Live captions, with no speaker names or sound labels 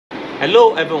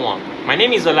Hello everyone, my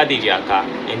name is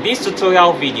Oladejiaka. In this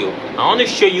tutorial video, I want to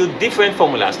show you different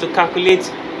formulas to calculate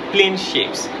plane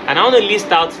shapes, and I want to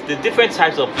list out the different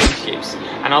types of plane shapes,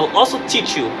 and I'll also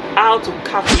teach you how to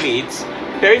calculate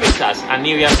perimeters and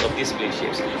areas of these plane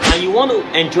shapes. And you want to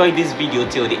enjoy this video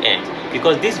till the end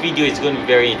because this video is going to be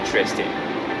very interesting.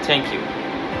 Thank you.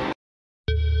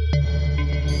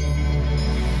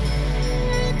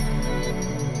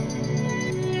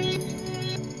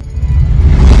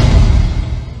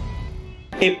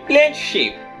 A plane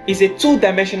shape is a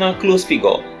two-dimensional closed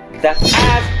figure that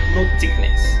has no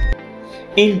thickness.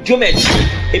 In geometry,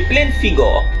 a plane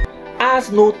figure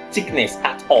has no thickness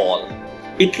at all.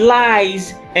 It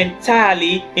lies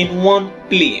entirely in one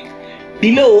plane.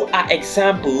 Below are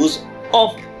examples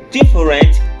of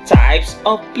different types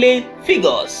of plane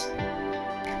figures.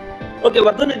 Okay,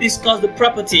 we're going to discuss the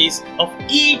properties of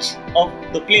each of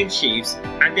the plane shapes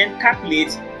and then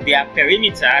calculate their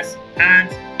perimeters and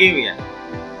area.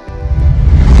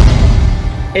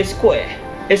 A square.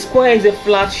 A square is a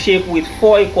flat shape with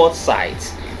four equal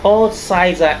sides. All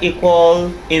sides are equal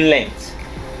in length.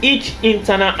 Each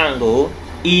internal angle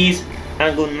is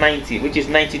angle 90, which is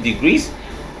 90 degrees.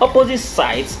 Opposite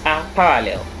sides are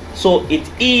parallel, so it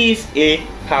is a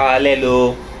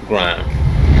parallelogram.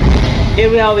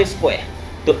 Area of a square.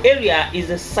 The area is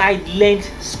the side length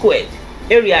squared.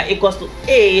 Area equals to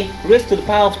A raised to the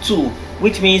power of 2,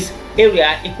 which means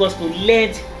area equals to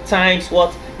length times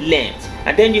what? Length.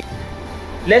 And then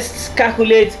let's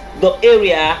calculate the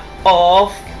area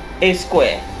of a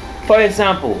square. For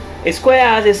example, a square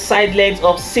has a side length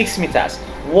of 6 meters.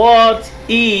 What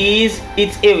is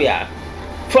its area?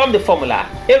 From the formula,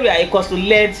 area equals to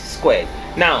length squared.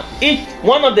 Now, each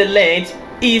one of the length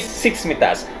is 6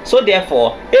 meters. So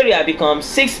therefore, area becomes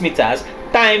 6 meters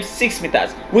times 6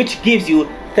 meters, which gives you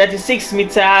 36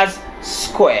 meters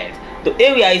squared. The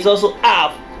area is also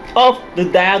half of the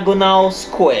diagonal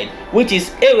squared, which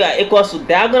is area equals to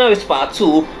diagonal raised to power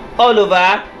 2 all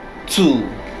over 2.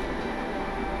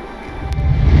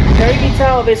 Perimeter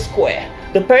of a square.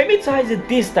 The perimeter is the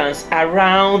distance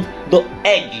around the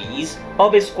edges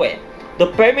of a square. The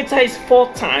perimeter is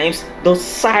 4 times the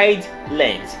side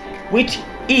length, which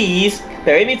is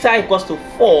perimeter equals to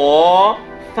 4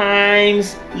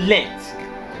 times length.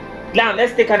 Now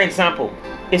let's take an example.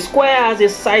 A square has a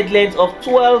side length of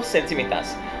 12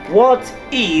 centimeters. What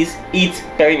is its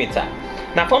perimeter?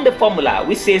 Now from the formula,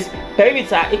 which says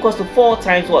perimeter equals to 4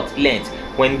 times what? Length.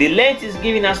 When the length is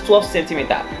given as 12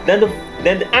 centimeters, then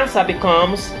the answer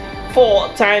becomes 4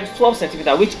 times 12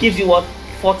 centimeters, which gives you what?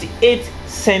 48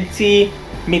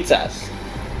 centimeters.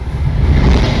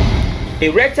 A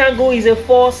rectangle is a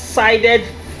 4-sided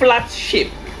flat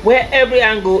shape where every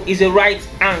angle is a right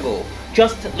angle,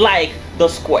 just like the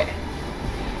square.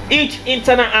 Each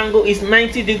internal angle is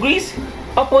 90 degrees.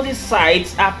 Opposite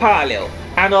sides are parallel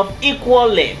and of equal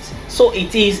length, so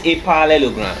it is a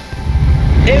parallelogram.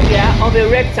 Area of a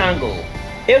rectangle.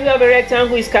 Area of a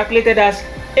rectangle is calculated as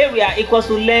area equals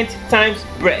to length times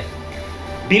breadth.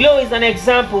 Below is an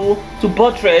example to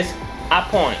buttress a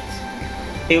point.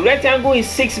 A rectangle is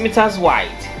 6 meters wide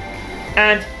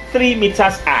and 3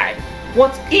 meters high.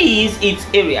 What is its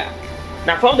area?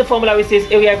 Now from the formula, which says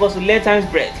area equals to length times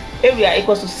breadth, area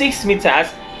equals to 6 meters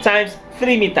times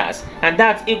 3 meters, and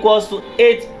that equals to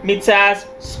 8 meters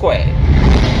squared.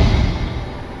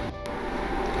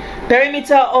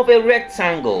 Perimeter of a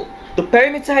rectangle. The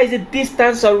perimeter is the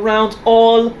distance around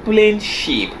all plane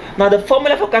shape. Now the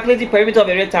formula for calculating perimeter of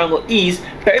a rectangle is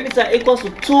perimeter equals to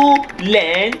 2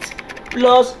 length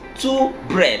plus 2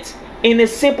 breadth. In a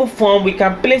simple form, we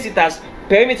can place it as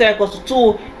perimeter equals to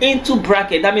 2 into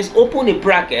bracket. That means open a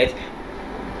bracket,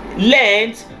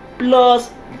 length plus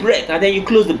breadth, and then you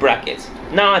close the bracket.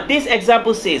 Now this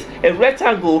example says a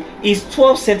rectangle is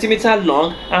 12 centimeters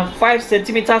long and 5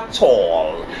 centimeters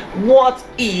tall. What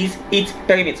is its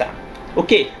perimeter?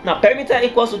 Okay, now perimeter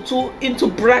equals to 2 into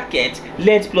bracket,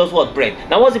 length plus what? Breadth.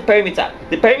 Now what's the perimeter?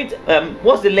 The perimeter,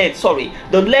 what's the length? Sorry,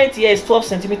 the length here is 12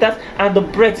 centimeters and the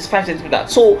breadth is 5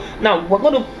 centimeters. So now we're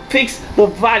going to fix the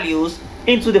values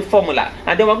into the formula,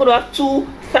 and then we're going to have 2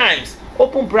 times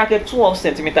open bracket 12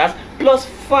 centimeters plus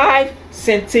 5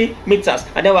 centimeters,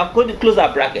 and then we're going to close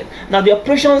our bracket. Now the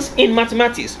operations in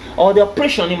mathematics, or the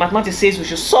operation in mathematics, says we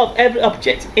should solve every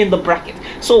object in the bracket.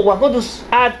 So we're going to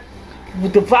add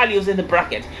with the values in the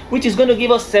bracket, which is going to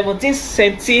give us 17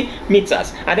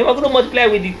 centimeters, and then we're going to multiply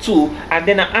with the 2, and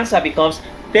then our answer becomes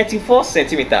 34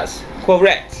 centimeters.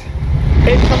 Correct.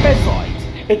 A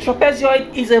trapezoid. A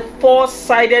trapezoid is a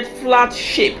 4-sided flat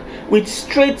shape with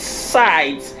straight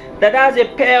sides that has a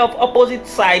pair of opposite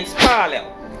sides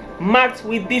parallel, marked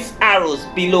with these arrows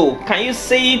below. Can you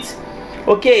see it?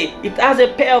 Okay, it has a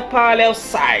pair of parallel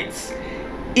sides.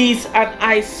 Is an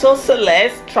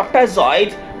isosceles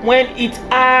trapezoid when it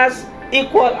has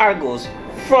equal angles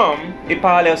from the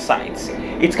parallel sides.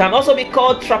 It can also be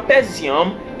called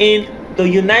trapezium in the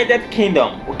United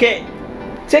Kingdom. Okay,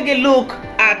 take a look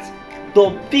at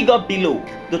the figure below,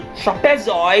 the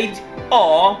trapezoid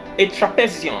or a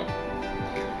trapezium.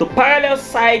 The parallel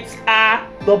sides are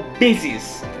the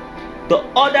bases, the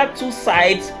other two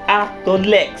sides are the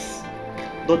legs.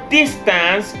 The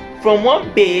distance from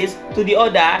one base to the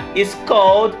other is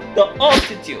called the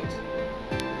altitude.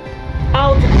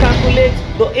 How to calculate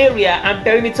the area and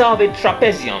perimeter of a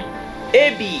trapezium?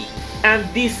 AB and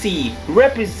DC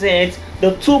represent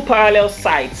the two parallel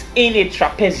sides in a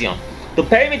trapezium. The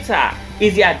perimeter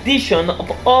is the addition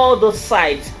of all the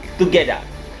sides together.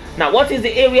 Now, what is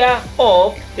the area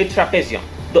of a trapezium?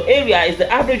 The area is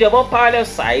the average of all parallel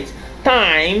sides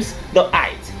times the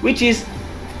height, which is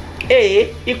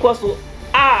A equals to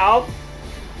half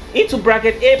into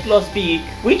bracket A plus B,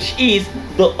 which is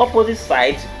the opposite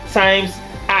side times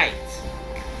height.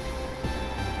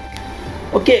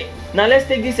 Okay, now let's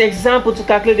take this example to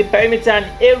calculate the perimeter and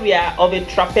area of a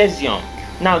trapezium.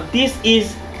 Now this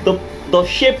is the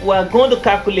shape we are going to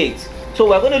calculate. So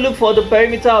we're going to look for the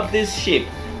perimeter of this shape.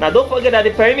 Now don't forget that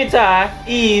the perimeter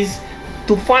is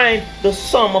to find the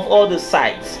sum of all the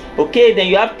sides. Okay, then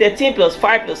you have 13 plus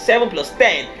 5 plus 7 plus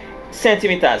 10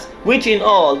 centimeters, which in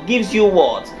all gives you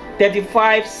what?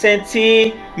 35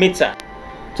 centimeters.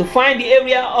 To find the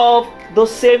area of the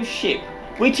same shape,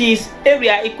 which is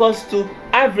area equals to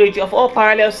average of all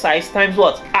parallel sides times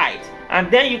what? Height. And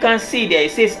then you can see there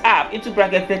it says half into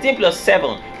bracket 13 plus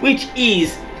 7, which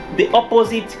is the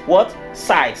opposite what?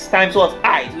 Sides times what?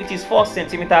 Height, which is 4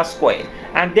 centimeters squared.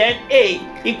 And then A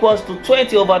equals to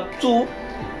 20 over 2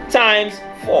 times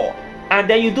 4. And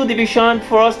then you do division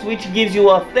first, which gives you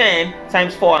a 10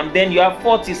 times 4, and then you have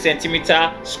 40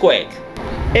 centimeters squared.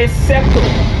 A circle.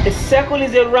 A circle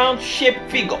is a round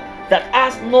shaped figure that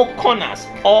has no corners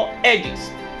or edges.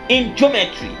 In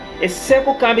geometry, a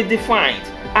circle can be defined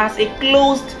as a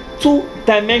closed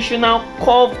two-dimensional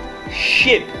curved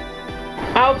shape.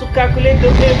 How to calculate the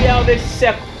area of a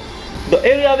circle? The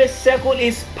area of a circle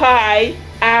is pi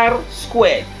r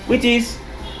squared, which is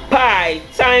pi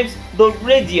times the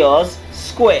radius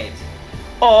squared.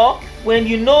 Or when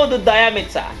you know the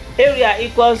diameter, area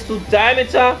equals to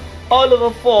diameter all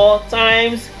over 4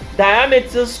 times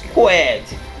diameter squared.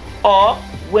 Or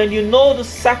when you know the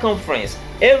circumference,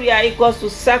 area equals to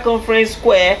circumference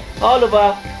square all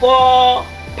over 4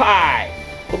 pi.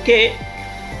 Okay,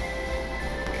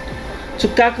 to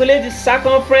calculate the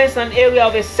circumference and area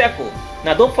of a circle,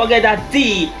 now don't forget that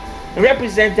D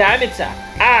represents diameter,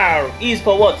 R is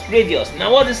for what? Radius.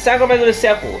 Now what is circumference of the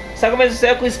circle? Circumference of the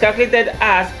circle is calculated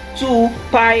as 2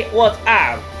 pi what?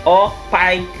 R, or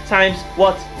pi times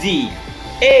what? D.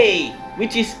 A,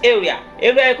 which is area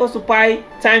equals to pi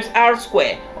times r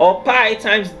square, or pi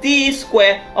times d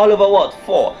square all over what?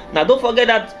 4. Now don't forget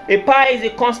that a pi is a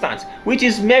constant which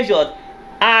is measured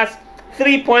as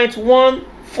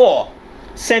 3.14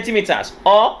 centimeters,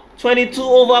 or 22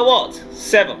 over what?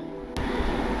 7.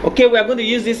 Okay, we are going to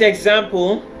use this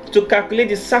example to calculate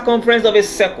the circumference of a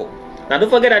circle. Now don't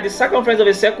forget that the circumference of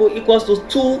a circle equals to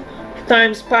 2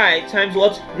 times pi times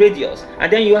what? Radius.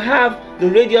 And then you have the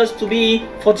radius to be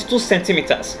 42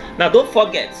 centimeters. Now don't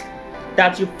forget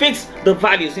that you fix the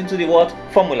values into the what?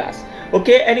 Formulas.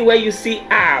 Okay, anywhere you see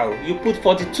r, you put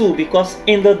 42, because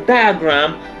in the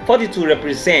diagram 42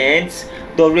 represents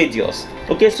the radius.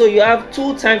 Okay, so you have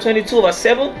 2 times 22 over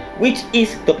 7, which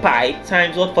is the pi,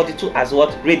 times what? 42 as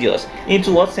what? Radius,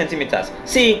 into what? Centimeters.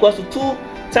 C equals to 2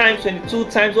 times 22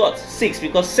 times what? 6,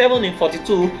 because 7 in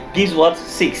 42 gives what?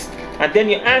 6. And then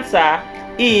your answer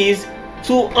is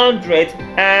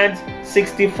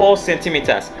 264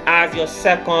 centimeters as your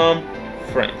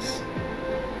circumference.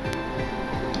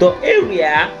 The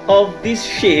area of this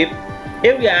shape,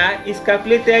 area is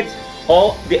calculated,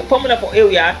 or the formula for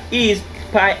area is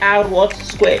pi r what?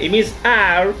 Square. It means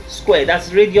r square,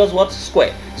 that's radius what?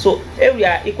 Square. So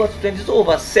area equals to 22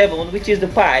 over 7, which is the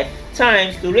pi,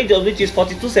 times the radius, which is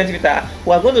 42 centimeter.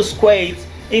 We are going to square it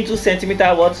into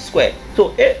centimeter what? Square.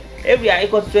 So area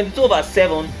equals to 22 over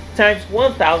 7 times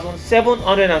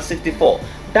 1764.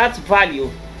 That value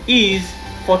is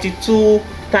 42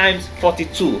 times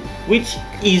 42, which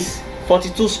is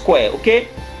 42 square. Okay,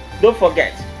 don't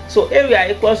forget. So area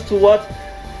equals to what?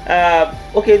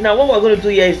 Okay, now what we're going to do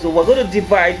here is we're going to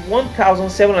divide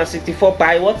 1764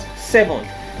 by what? 7.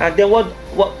 And then what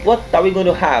are we going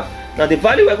to have? Now the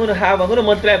value we're going to have, we're going to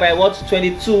multiply by what?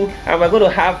 22, and we're going to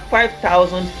have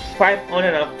 5500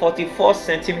 544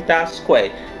 centimeters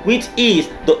squared, which is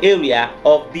the area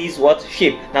of this what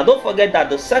shape. Now don't forget that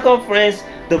the circumference,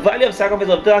 the value of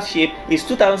circumference of that shape is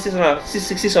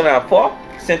 2604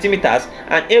 centimeters,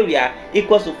 and area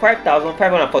equals to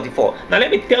 5544. Now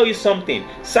let me tell you something.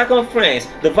 Circumference,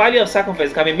 the value of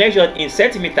circumference can be measured in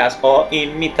centimeters or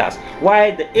in meters,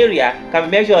 while the area can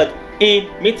be measured in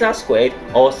meters squared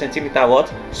or centimeter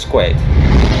what squared.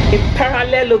 A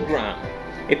parallelogram.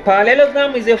 A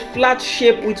parallelogram is a flat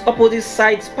shape with opposite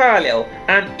sides parallel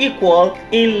and equal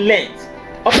in length.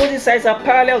 Opposite sides are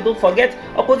parallel, don't forget.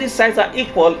 Opposite sides are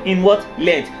equal in what?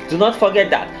 Length. Do not forget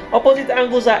that. Opposite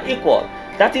angles are equal.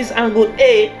 That is, angle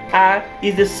A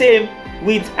is the same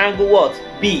with angle what?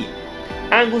 B.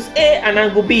 Angles A and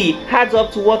angle B adds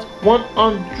up to what?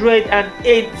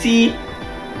 180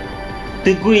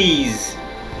 degrees.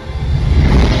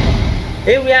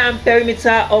 Area and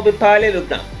perimeter of a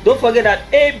parallelogram. Don't forget that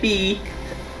AB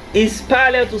is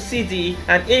parallel to CD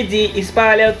and AD is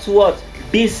parallel to what?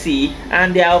 BC,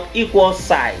 and they are of equal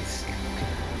sides.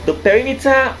 The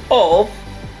perimeter of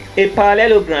a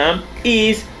parallelogram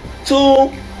is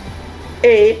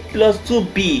 2A plus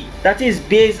 2B. That is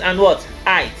base and what?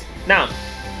 Height. Now,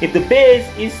 if the base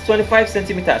is 25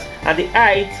 centimeters and the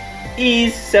height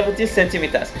is 17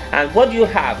 centimeters, and what do you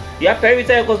have? You have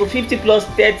perimeter equals to 50 plus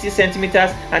 30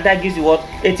 centimeters, and that gives you what?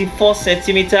 84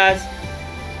 centimeters.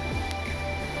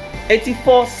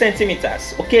 84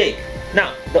 centimeters. Okay,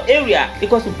 now the area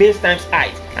equals to base times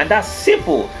height, and that's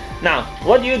simple. Now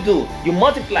what do? You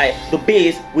multiply the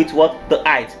base with what? The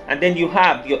height, and then you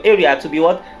have your area to be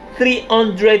what?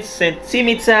 300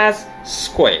 centimeters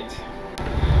squared.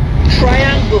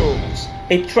 Triangles.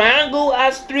 A triangle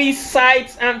has 3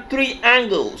 sides and 3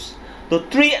 angles. The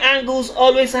 3 angles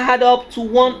always add up to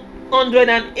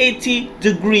 180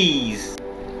 degrees.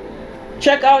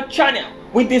 Check our channel.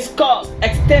 We discussed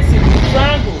extensively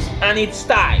triangles and its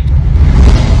type.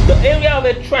 The area of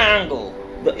a triangle.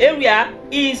 The area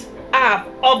is half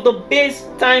of the base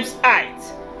times height.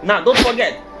 Now don't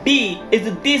forget, B is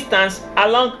the distance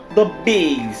along the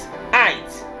base.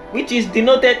 Height, which is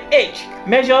denoted H,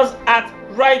 measures at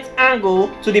right angle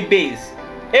to the base.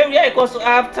 Area equals to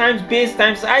half times base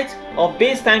times height, or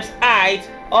base times height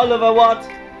all over what?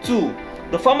 2.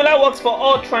 The formula works for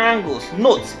all triangles.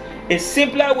 Note, a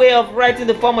simpler way of writing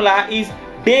the formula is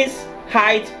base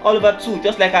height all over 2,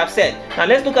 just like I've said. Now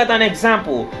let's look at an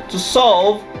example to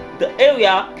solve the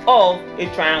area of a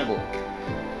triangle.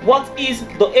 What is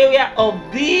the area of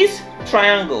this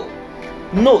triangle?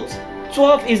 Note,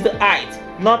 12 is the height,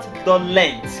 not the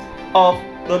length of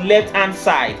the left hand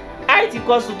side. Height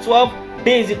equals to 12,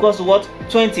 base equals to what?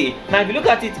 20. Now if you look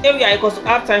at it, area equals to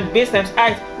half times base times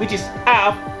height, which is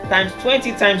half times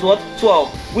 20 times what?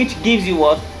 12, which gives you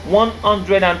what?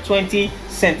 120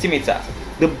 centimeters.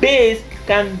 The base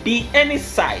can be any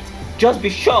side. Just be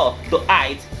sure the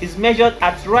height is measured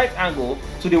at right angle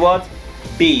to the what?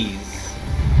 Base.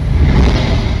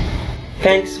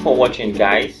 Thanks for watching,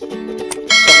 guys.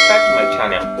 Subscribe to my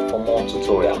channel for more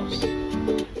tutorials.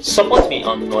 Support me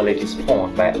on Knowledge is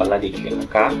Porn by Oladeji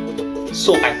Aka,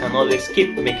 so I can always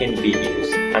keep making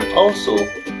videos, and also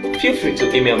feel free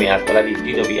to email me at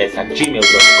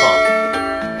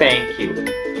oladejidws@gmail.com. Thank you.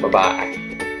 Bye bye.